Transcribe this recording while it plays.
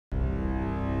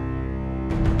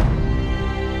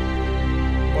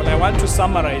want to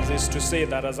summarize is to say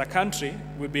that as a country,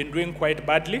 we've been doing quite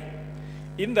badly.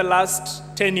 In the last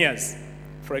 10 years,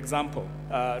 for example,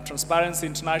 Transparency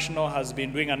International has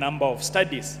been doing a number of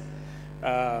studies.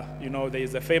 There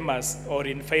is a famous or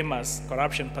infamous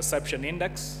Corruption Perception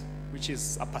Index, which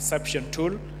is a perception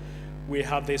tool. We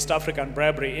have the East African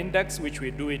Bribery Index, which we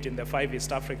do it in the 5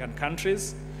 East African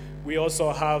countries. We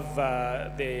also have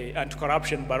the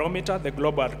Anti-Corruption Barometer, the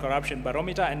Global Corruption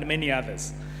Barometer, and many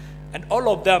others. And all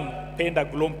of them paint a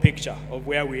gloom picture of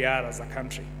where we are as a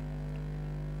country.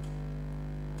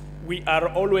 We are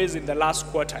always in the last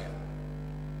quartile.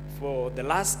 For the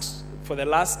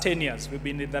last 10 years, we've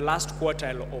been in the last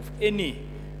quartile of any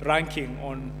ranking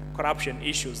on corruption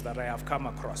issues that I have come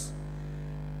across,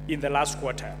 in the last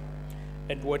quartile.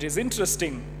 And what is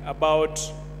interesting about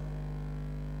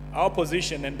our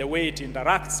position and the way it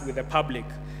interacts with the public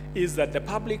is that the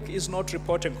public is not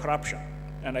reporting corruption.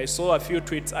 And I saw a few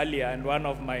tweets earlier, and one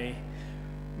of my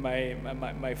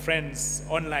friends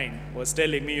online was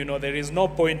telling me, there is no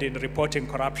point in reporting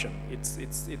corruption.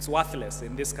 It's worthless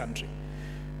in this country.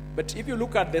 But if you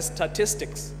look at the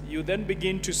statistics, you then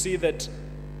begin to see that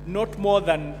not more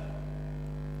than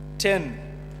 10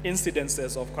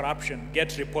 incidences of corruption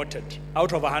get reported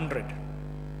out of 100.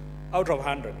 Out of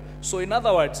 100. So in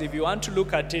other words, if you want to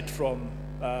look at it from,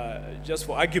 just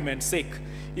for argument's sake,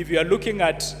 if you are looking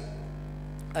at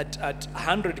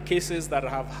 100 cases that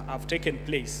have taken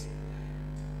place,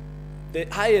 the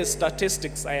highest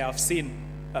statistics I have seen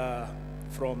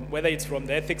from, whether it's from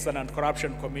the Ethics and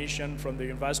Anti-Corruption Commission, from the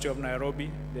University of Nairobi,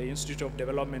 the Institute of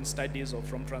Development Studies, or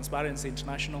from Transparency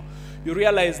International, you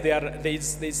realize there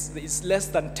is less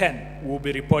than 10 will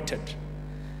be reported.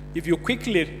 If you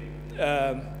quickly,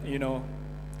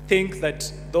 think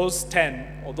that those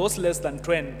 10 or those less than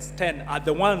 10 are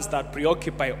the ones that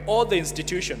preoccupy all the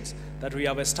institutions that we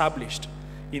have established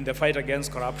in the fight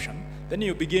against corruption, then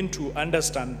you begin to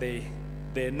understand the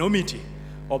enormity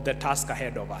of the task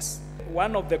ahead of us.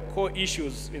 One of the core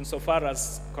issues insofar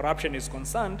as corruption is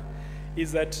concerned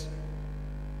is that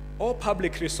all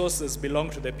public resources belong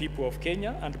to the people of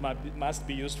Kenya and must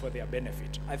be used for their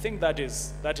benefit. I think that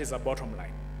is a bottom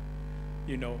line.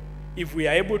 If we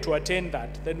are able to attain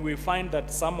that, then we find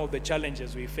that some of the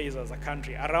challenges we face as a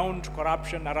country around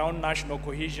corruption, around national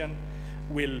cohesion,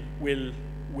 will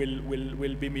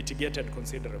be mitigated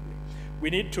considerably. We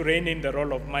need to rein in the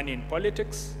role of money in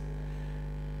politics.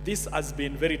 This has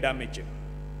been very damaging.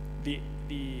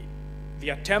 The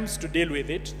attempts to deal with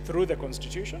it through the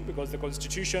Constitution, because the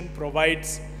Constitution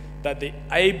provides that the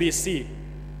IEBC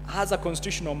has a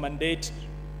constitutional mandate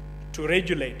to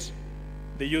regulate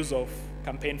the use of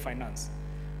campaign finance.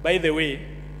 By the way,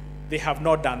 they have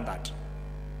not done that.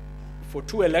 For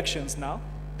 2 elections now,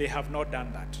 they have not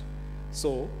done that.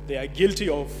 So they are guilty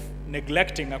of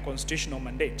neglecting a constitutional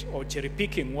mandate or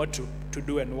cherry-picking what to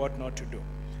do and what not to do.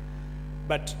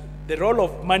 But the role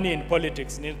of money in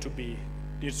politics needs to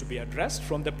be addressed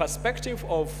from the perspective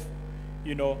of,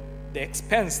 the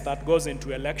expense that goes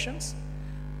into elections,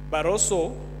 but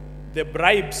also the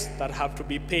bribes that have to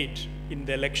be paid in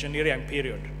the electioneering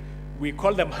period. We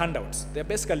call them handouts. They're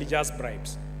basically just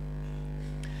bribes.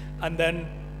 And then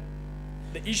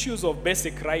the issues of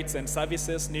basic rights and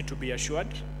services need to be assured.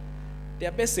 They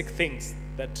are basic things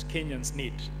that Kenyans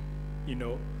need.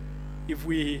 If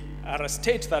we are a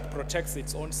state that protects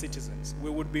its own citizens,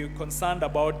 we would be concerned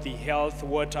about the health,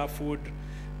 water, food,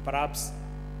 perhaps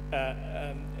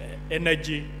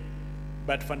energy,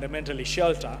 but fundamentally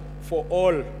shelter for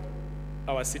all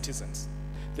our citizens.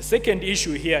 The second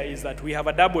issue here is that we have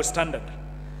a double standard.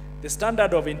 The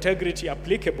standard of integrity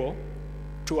applicable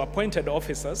to appointed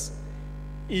officers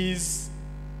is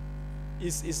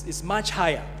much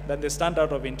higher than the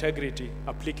standard of integrity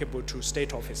applicable to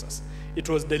state officers. It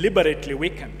was deliberately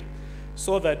weakened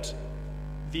so that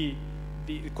the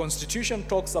Constitution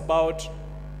talks about,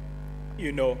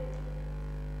 the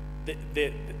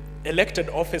elected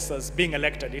officers being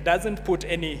elected. It doesn't put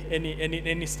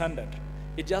any standard.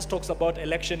 It just talks about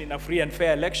election in a free and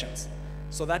fair elections.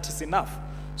 So that is enough.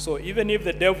 So even if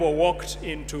the devil walked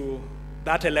into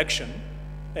that election,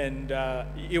 and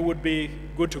it would be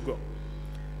good to go.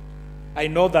 I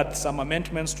know that some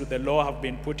amendments to the law have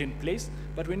been put in place,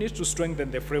 but we need to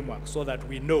strengthen the framework so that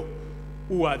we know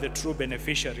who are the true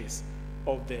beneficiaries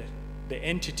of the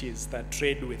entities that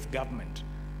trade with government.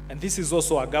 And this is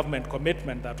also a government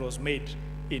commitment that was made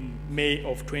in May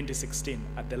of 2016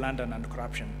 at the London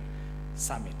Anti-Corruption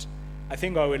Summit. I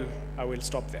think I will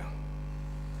stop there.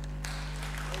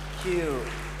 Thank you.